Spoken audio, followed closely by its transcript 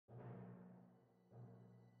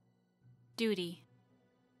Duty.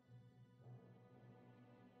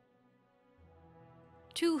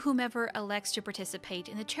 To whomever elects to participate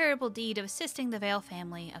in the charitable deed of assisting the Vale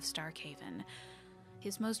family of Starkhaven.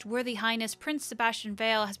 His Most Worthy Highness Prince Sebastian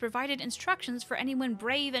Vale has provided instructions for anyone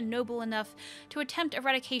brave and noble enough to attempt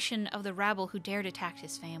eradication of the rabble who dared attack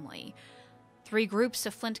his family. 3 groups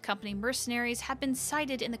of Flint Company mercenaries have been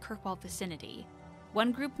sighted in the Kirkwall vicinity.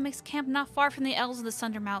 One group makes camp not far from the Elves of the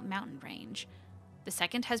Sundermount mountain range. The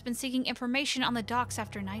second has been seeking information on the docks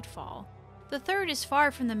after nightfall. The third is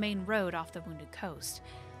far from the main road off the Wounded Coast.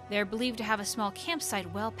 They are believed to have a small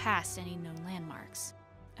campsite well past any known landmarks.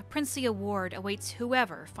 A princely award awaits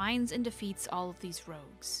whoever finds and defeats all of these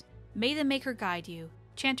rogues. May the Maker guide you,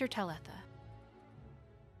 Chanter Taletha.